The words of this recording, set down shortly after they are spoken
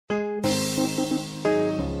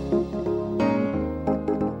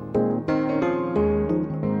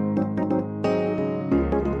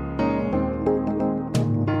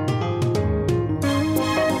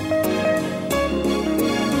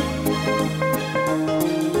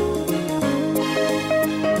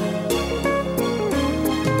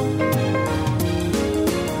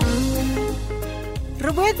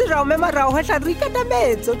rao memarao ga tla re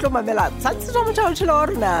ikatametse o tlo mamela tshwantse tsa motšhaotšhelo wa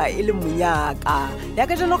rona e le Monyaka ya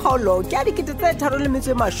ka jalo kgaolo ke a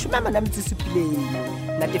 347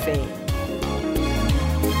 natefela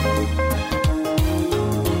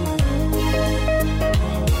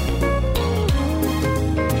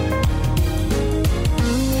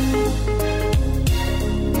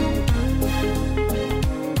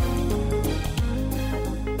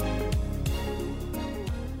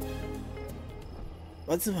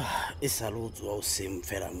wa tseba e sale o tswa o seng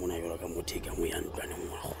fela mona yola ka motheka mo ya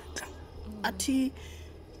ntlwaneng wa gotla athi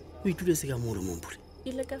o itule se ka mo re mompure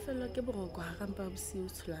ile ka felwa ke boroko ha rampa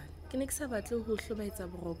bosiu tshulane ke ne ke sa batle ho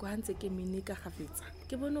hlobaetsa boroko ha ntse ke mine ka gafetsa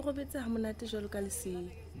ke bone go betse ha monate jalo ka lesea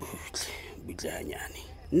butle hanyane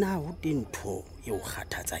na o tentho e o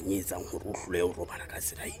kgathatsanyetsang hore o hlole o robala ka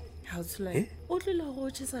tselae ha o tshulane o tlile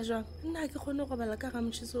go tshisa jwang nna ke kgone go bala ka ga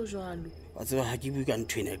motšiso jwalo wa tseba ha ke bue ka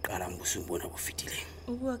ntho ene e qalang bosong bona bo fetileng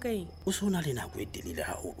o bua ka eng o se o na le nako e telele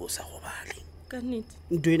haholo o sa gobale ka nnete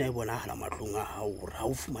ntho ena e bonagala matlong a hao gore ha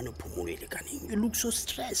o fumane phomolo e lekaneng you look so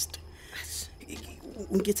stressed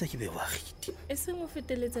o nketsa ke be wa giti e seng o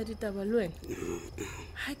feteletsa ditaba le wena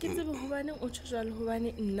ha ke tsebe hobaneng o tsho jwalo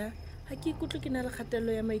hobane nna ha ke ikutlwe ke na le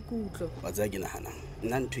kgatello ya maikutlo wa tsaya ke nahanang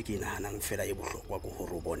nna ntho ke nahanang fela e bohlokwa ko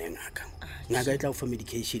hore o bone ngaka ngaka e tla o fa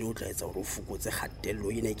medication o tla etsa hore o fokotse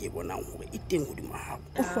kgatello ene ke bonang hore e teng hodimo hao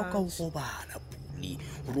o hloka ho robala puli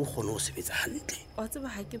hore o kgone ho sebetsa hantle wa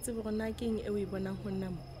tseba ha ke tsebe gore na ke eng e o e bonang ho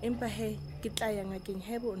nna mo empa he ke tla ya ngakeng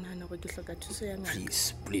hebe o nahana gore ke hloka thuso ya ngaka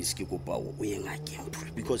please ke kopa o ye ngakeng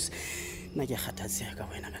because nna ke kgathatseha ka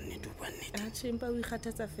wena ka nnete o bua nnete atjhe empa o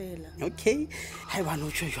ikgathatsa fela okay hai bana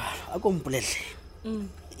o tjho jwalo a ko mpolelle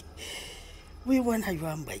o e bona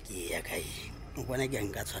jwang ba ke ya kae o bona ke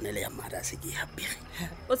nka tshwanele ya mara se ke hapere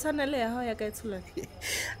o tshwanele ya hao ya ka etshulane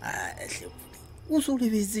hle o so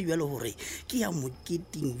lebetse jwalo hore ke ya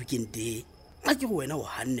moketing weekend e a ke go wena o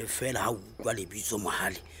hanne fela ha o utlwa lebitso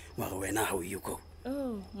mohale wa re wena ha o yuko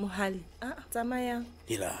mohale tsamaya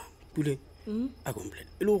ila pule a komplete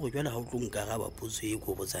e le go jwala ha o tlo nkaraba potso e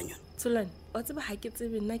go botsang yona tsulane o tseba ha ke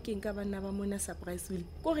tsebe nna ke nka bana ba mona surpriseville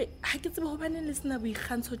kore ha ke tsebe hobaneng le sena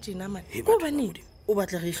boikgantsho tjena man ko baneng o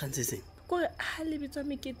batla re ikgantsetseng kore ha le bitswa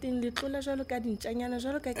meketeng le tlola jwalo ka dintjanyana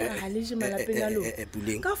jwalo ka ke ha le je malapeng a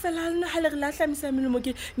lona ka fela lona ha le re lahlamisa melemo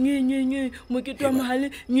ke nye mokete wa mohale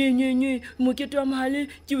nye mokete wa mohale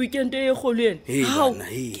ke weekend e kgolo ena hao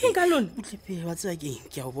ke nka lona utlepe wa tsaya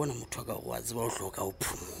ke a o bona motho ka go a tseba o hloka o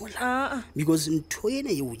phumola because ntho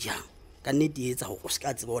ene e o jang ka nnete etsa go se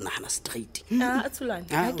ka tseba o nagana straight tsulane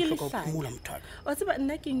ha ke le hlaya o tseba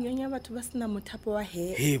nna ke nyonya batho ba sena mothapo wa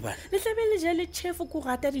he le tlebe le je le chefu ko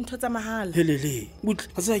rata dintho tsa mahala helele butle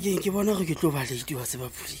a tsaya ke bona gore ke tlo ba late wa tseba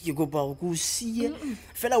ke go ba go sie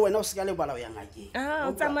fela wena o se ka le bala o ya ngakeng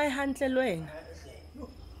o tsamaye hantle le wena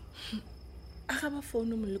a ga ba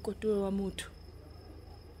phone mo lekoto wa motho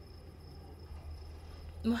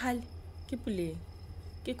mohale ke puleng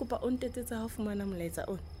ke kopa o ntetsetsa ha o fumana molaetsa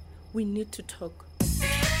ona we need to talk.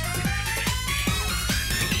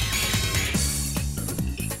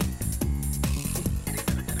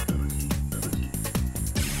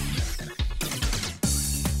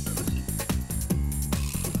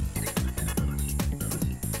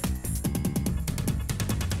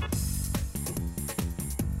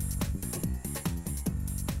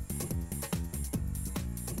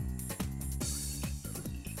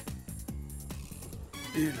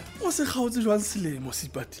 o se kgaotse jwang selemo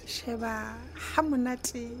Sipati sheba ha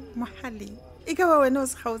monate mohale e ka ba wena o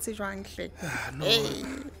se kgaotse jwang hle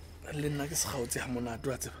le nna ke se kgaotse ha monate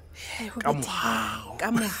wa tseba ka mohao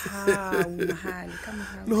mohale ka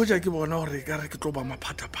mohao le hoja ke bona hore ka re ke tlo ba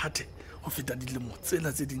maphathaphate ho feta dilemo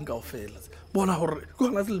tsena tse ding kaofela bona hore ke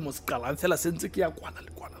hona selemo se qalang fela sentse ke ya kwana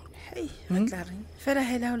le kwana tla re fela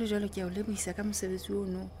hela ho le jalo ke a o lebohisa ka mosebetsi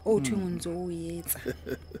ono o thweng o ntse o etsa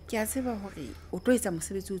ke a tseba hore o tlo etsa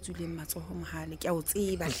mosebetsi o tswileng matsoho mohale ke a o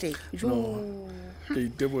tseba hle ke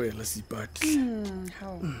iteboela Sipati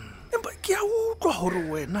empa ke a utlwa hore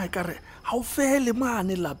wena e kare ha o fele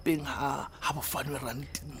mane lapeng ha bofanwe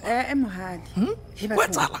ranti mohale wa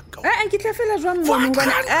tsala ka ke tla fela jwang mo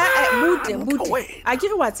butle a ke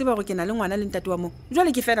re wa tseba hore ke na le ngwana le ntate wa mo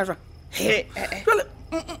jwale ke fela jwang jwale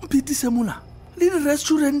mpitise mona le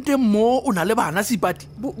di-restauranteng mo o na le bana Sipati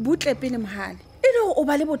butle pele mohale e le o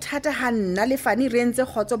ba le bothata ha nna le fane re entse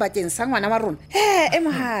khotso bakeng sa ngwana wa rona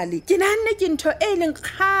mohale ke nahanne ke ntho e leng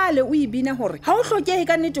khale o ibina hore ha o hlokehe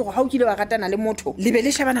ka nnete go ha o kile wa ratana le motho le be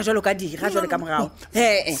le shebana jwalo ka dira jwalo ka morao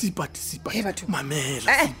Sipati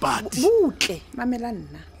mamela Sipati butle mamela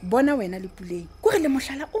nna bona wena le puleng go re le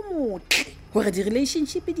mohlala o motle gore di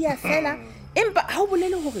relationship di a fela empa ha o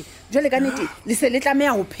bolele hore jwale ka nnete le se le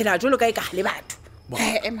tlameha ho phela jwalo ka e ka le batho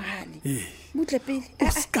mohale butle pele o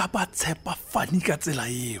ska ba tshepa fani ka tsela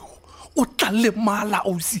eo o tla le mala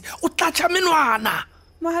ausi o tla tjha menwana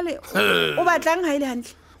mohale o batlang ha ile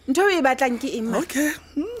hantle ntho e batlang ke eng okay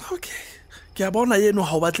ke a bona yeno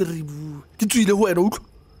ha o batle re bue ke tswile ho wena utlwa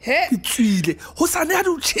ke tswile ho sane ya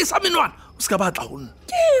di tshisa menwana o ska batla ho nna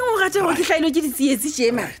ke o rata ho ke hlailo ke ditsietsi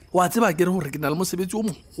tjema wa tseba ke re hore ke na le mosebetsi o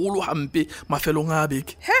moholo hampe mafelong a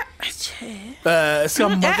beke ska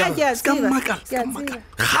makala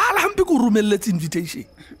khala hampe ko romelletse invitation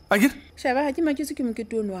akere shaba ha ke maketse ke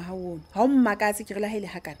mokete ono wa haona ha o mmakatse ke re la hele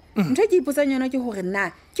hakana ntho ke ipotsang yona ke hore na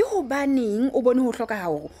ke ho baneng o bone ho hloka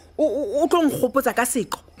hao o tlo ngopotsa ka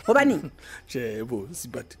seqo ho baneng jebo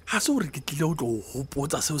sibati ha se hore ke tlile o tlo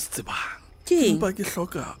hopotsa se o se tsebang empa ke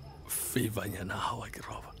hloka favor nyana hawa ke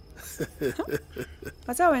roba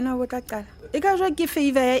Batsa wena o tla qala e ka jwa ke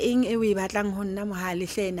favor ya eng e o e batlang ho nna mohale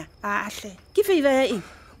hlena hle ke favor ya eng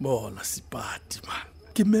bona sibati man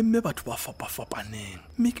ke memme batho ba fapafapaneng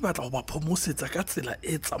mme ke batla go ba phomosetsa ka tsela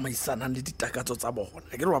e tsamaisanang le ditakatso tsa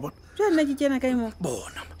bona ke re wa bona jwana ke kena kae mo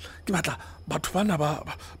bona ke batla batho bana ba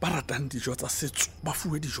ratang dijo tsa setso ba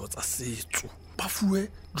fuwe dijo tsa setso ba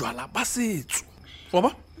fuwe jwala ba setso wa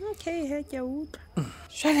ba okay he ke utlwa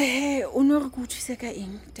jwale he o no re go thuse ka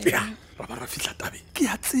eng ra ba ra fihla tabe ke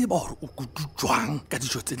a tseba hore o kututswang ka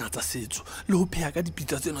dijo tsena tsa setso le ho pheha ka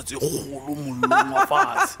dipitsa tsena tse kgolo mollong wa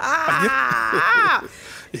fatshe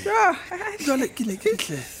jwale ke le ke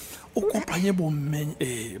tle o kopanye bommeng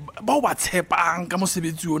ba o ba tshepang ka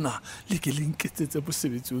mosebetsi ona le ke le nketsetse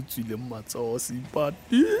mosebetsi o tswileng matsoho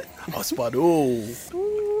sipati a sipati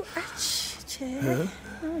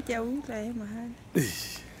ke a utlwa mahana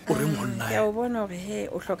o re monna ke o bona hore he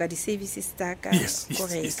o hloka di services tsa ka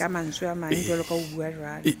gore ka mantswe a mang jalo ka o bua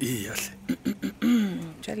jwalo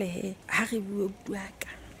jwale he ha re bua buaka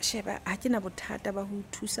sheba ha ke na bothata ba ho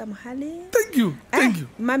thusa mohale thank you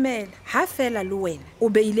mamela ha fela le wena o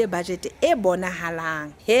beile budget e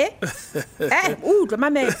bonahalang he utlwa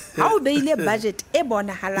mamela ha o beile budget e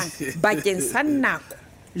bonahalang bakeng sa nako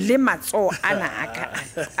le matso ana aka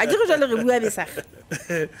a ke go jale re bua besa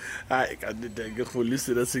ai ka nnete ke go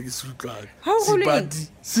lisela se ke se utlwang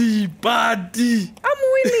sipati I'm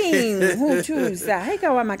willing ho thusa ha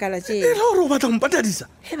ka wa makala tje le hore o batla mpatadisa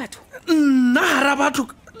he batho nna hara batho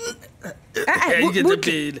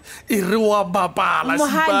pele e re wa bapala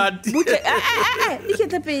sipati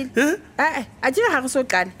ikete pele a tjena ha re so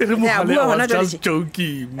qala hona just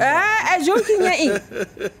joking joking ya eng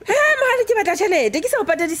mahale ke batla tšhelete ke sa o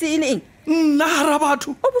patadise e le eng nna hara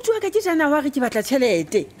batho o botsuwa ka ke jana wa re ke batla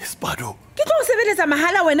tšhelete spado ke tlo o sebeletsa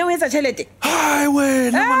mahala wena o etsa tšhelete hai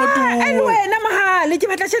wena mahale ke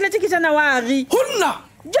batla tšhelete ke jana wa re honna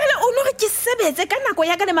jale o no re ke sebetse ka nako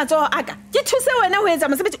ya ka le matsoho aka ke thuse wena ho etsa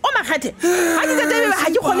mosebetsi o makgathe ha ke tsebe ha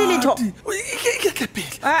ke khole letho ke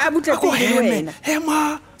tlepele a butle pele wena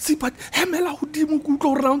hema sipati hemela hodimo ku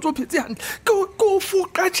tlo re ntso phetse hantle ko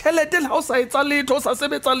fuka tšhelete la o sa etsa letho o sa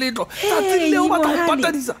sebetsa letho tsa tsile o batla go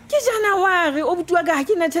patadisa ke jana wa re o butua ka ha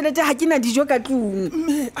ke na tšhelete ha ke na dijo ka tlung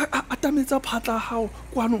mme a tametsa phatla hao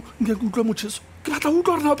kwano nke ke utlwe motšheso ke batla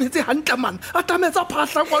utlwa re na phetse hantle man a tametsa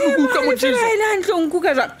phatla kwano ke utlwe motšheso ile hantle o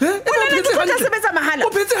nkuka jang o ne ke tla sebetsa mahala o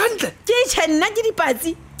phetse hantle ke tšhenna ke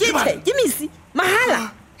dipatsi ke misi mahala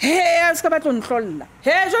he a ska batlo ntlolla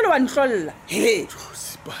he jalo wa ntlolla he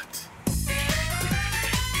sipati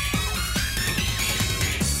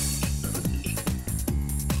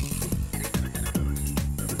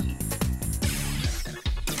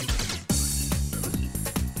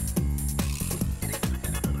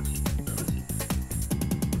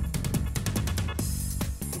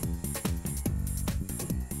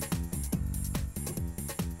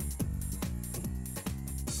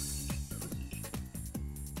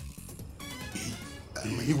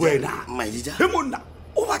wena he monna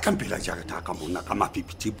o ba tlampela jareta ka monna ka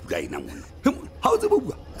mapipiti pula ina monna he monna ha o tsebe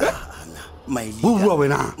bua bua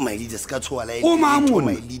wena mailida ska tshoa la o mamona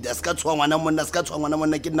mailida ska tshoa ngwana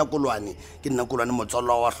monna ke nna kolwane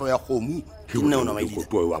motsolo wa hlo ya khomu ke nna ona mailida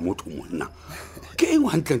to wa motho monna ke eng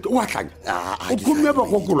wa ntle o watlanya o komme ba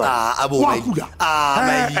kokolwa mailida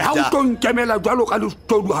ha o tong kemela jalo ka le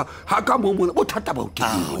stodu ha ka mo mona o thata ba o ke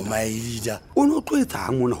mailida o no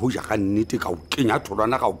tloetsa mona ho ja ka nnete ka o kenya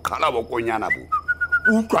tholwana ka o khala bokonyana bo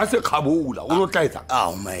o tla se khabula o no tlaetsa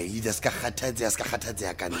mailida ska khathatse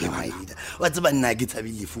ya ka nna mailida wa tseba nna ke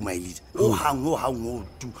tshabile fu mailida o hango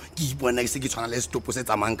tu ke ipona ke se ke tshwana le stopo se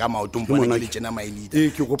tsamang ka maoto mpona ke le tjena mailida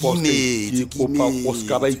ke go posta o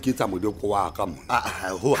ska ba iketsa modeko wa ka mo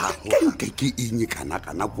ho ha ke inye kana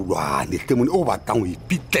kulwane ke mone o batang o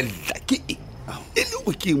ipitella ke e le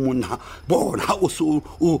o ke monna bona ha o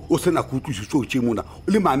sena go utlwisitswe ke monna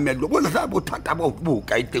le mamello bona sa bothata ba bo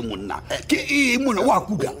ka iteng monna ke monna wa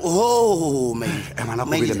kuda mana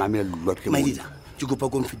go le mamello ke monna ke kopa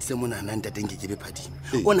go mfitise monana ntateng ke be phadime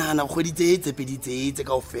o nahana kgweditse tse peditse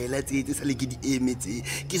ka ofela tse sa le ke di emetse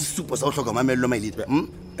ke sesupo sa go hloka mamello mailedi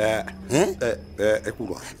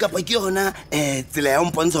kapa ke yona tsela ya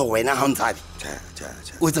mpontsha go wena ha o ntsabe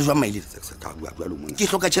o etsa jwa mailedi ke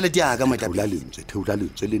hloka tšhelete ya ka theola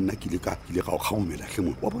lentswe le nna ke ile ga o kgaumela hle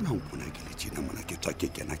mona wa bona o bona ke le tjena mona ke tswa ke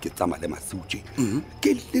kena ke tsama le masiutse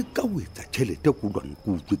ke le ka o etsa tšhelete go lwana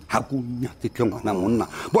go utlwe ha go nyatse tle ngwana monna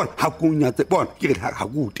bona ha go nyatse bona ke ha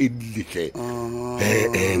go tedile hle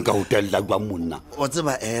nka o tella jwa monna o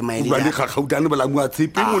tseba mailedi ba le gagaudane ba la mo a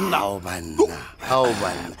tshepe monna ha o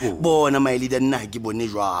banna bona mailedi nna ke bone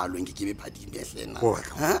jwalo nke ke be phadime hlena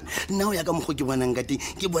nna o ya ka mokgo ke bonang ka teng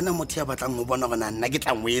ke bona motho ya batlang go bona gona nna ke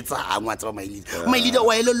tla mo etsa ngwa tsa mailedi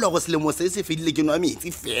wa elelwa go selemo se se fedile ke nwa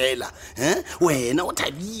metsi fela wena o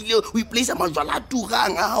thabile o iplaisa majwala a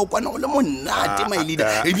turang a o kwana go le monate mailedi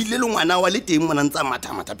ebile le ngwana wa le teng mona ntse a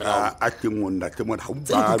matha pela a ke monna ha o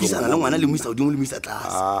ba le ngwana le mo isa godimo le mo isa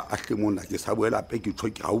tlase a ke monna ke sa boela pe ke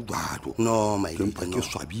tshoke ha o batho no mailedi ke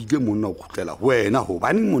swabile monna o khutlela wena ho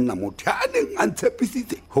bane monna motho a neng a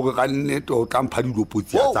ntshepisitse gore ga nnete o tla mpha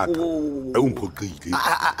dilopotsi ya tsaka o mphokile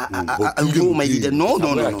no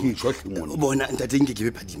bona ntateng ke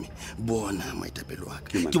be phadime bona maitapelo wa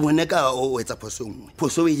ka ke bone ka o etsa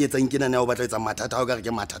phoso e etsang ke nana o batla etsa mathata o ka re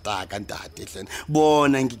ke mathata ka ntate hlena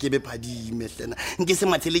bona ke be phadime hlena nke se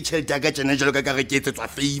mathele tšhelete ya ka tsena jalo ka re ke etsetswa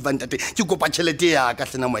favor ntate ke kopa tšhelete ya ka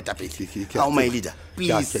hlena maitapelo ha o maileda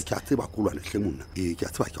please ke a tseba kulwane hle monna ke a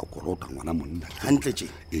tseba ke a kolota ngwana monna hantle tje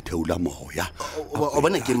e theola moya o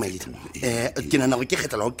bona ke maileda ke nana go ke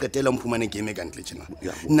kgetla go qetela mphumane ke eme ka ntle tjena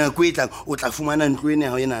nako e tlang o tla fumana ntlo ene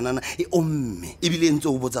ha e nanana e omme ebile ntse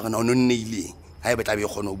o botsa gana o nonneileng ha e betla be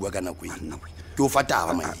kgona go bua ka nako ena ke o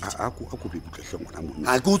fataba mailedi a ko be butle ngwana monna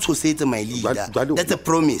ha ke o tshosetse mailedi that's a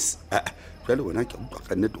promise jale wena ke utlwa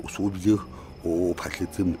ka nnete o so bile o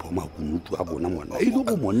phatletse mpho makunutu a bona monna e le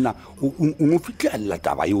go monna o mo fitlhela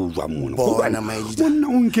taba e o jwa monna bona mailedi monna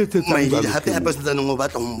o nketsetsa mailedi hape sentsaneng o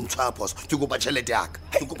batla go mtshwa phoso ke kopa tšhelete ya ka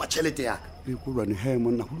e kulwane he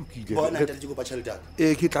monna go lokile bona ntate ke kopa tšhelete ya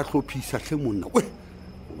ka ke tla hlophisa hle monna we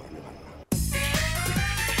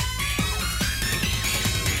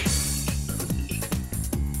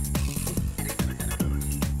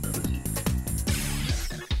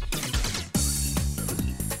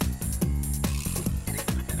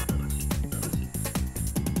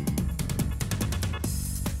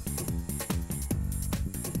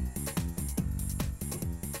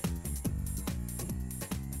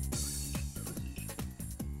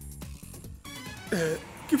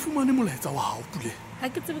ke fumane molaetsa wa hao Pule ha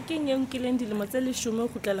ke tsebe ke eng nkileng dilemo tse 10 go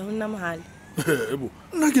kgutlela ho nna mohale ebo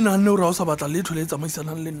nna ke nahanne gore ha o sa batla letho le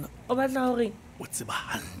tsamaisanang le nna o batla hore o tseba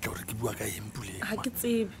hantle gore ke bua ka eng Pule ha ke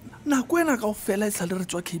tsebe nako ena ka o fela e sa le re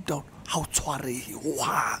tswa Cape Town ha o tshwarege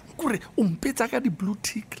wang kore o mpetsa ka di-blue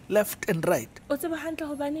tick left and right o tseba hantle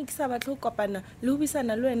gobane ke sa batle go kopana le ho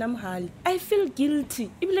bisana le wena mohale I feel guilty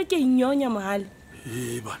ebile ke inyonya mohale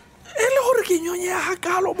bana e le gore ke nyonye ya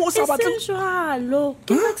hakalo mo sa batle jalo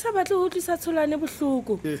ke sa batle ho tlisa tsholane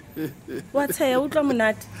bohloko wa tsaya o tla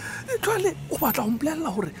monate jwale o batla go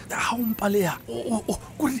mpolella gore ga o mpaleya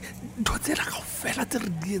kore ntho tsena ka fela tse re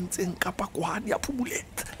di entseng kapa kwa di a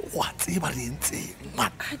phumuletse wa tseba re entseng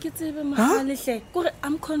man ha ke tsebe mohale hle kore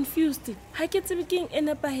I'm confused ha ke tsebe ke eng e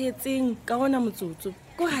nepahetseng ka gona motsotso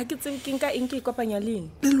ko ha ke tsebe ke nka eng ke kopanya leng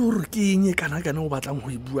le gore ke eng e kana o batlang go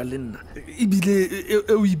e bua le nna ebile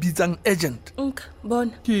o e bitsang agent nka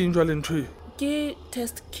bona ke eng jwale ntho e ke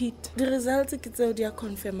test kit the results ke tseo di a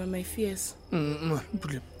confirm my fears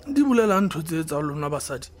Pule di bolela ntho tse tsa lona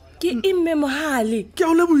basadi ke imme mohale ke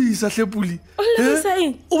a o lebohisa hle Pule o lebohisa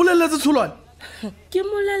eng o boleletse tsholwane ke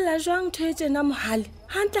molela jwang ntho e tsena mohale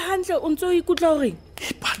hantle o ntse o ikutla gore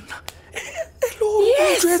ke bana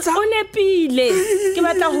yes o nepile ke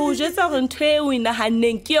batla go jetsa gore ntho e o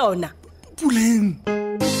inahaneng ke yona Puleng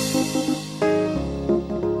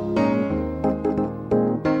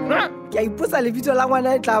ke a ipotsa lebitso la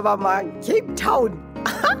ngwana e tla ba mang Cape Town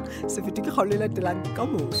se fete ke kgaolo e latelang ka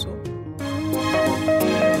moso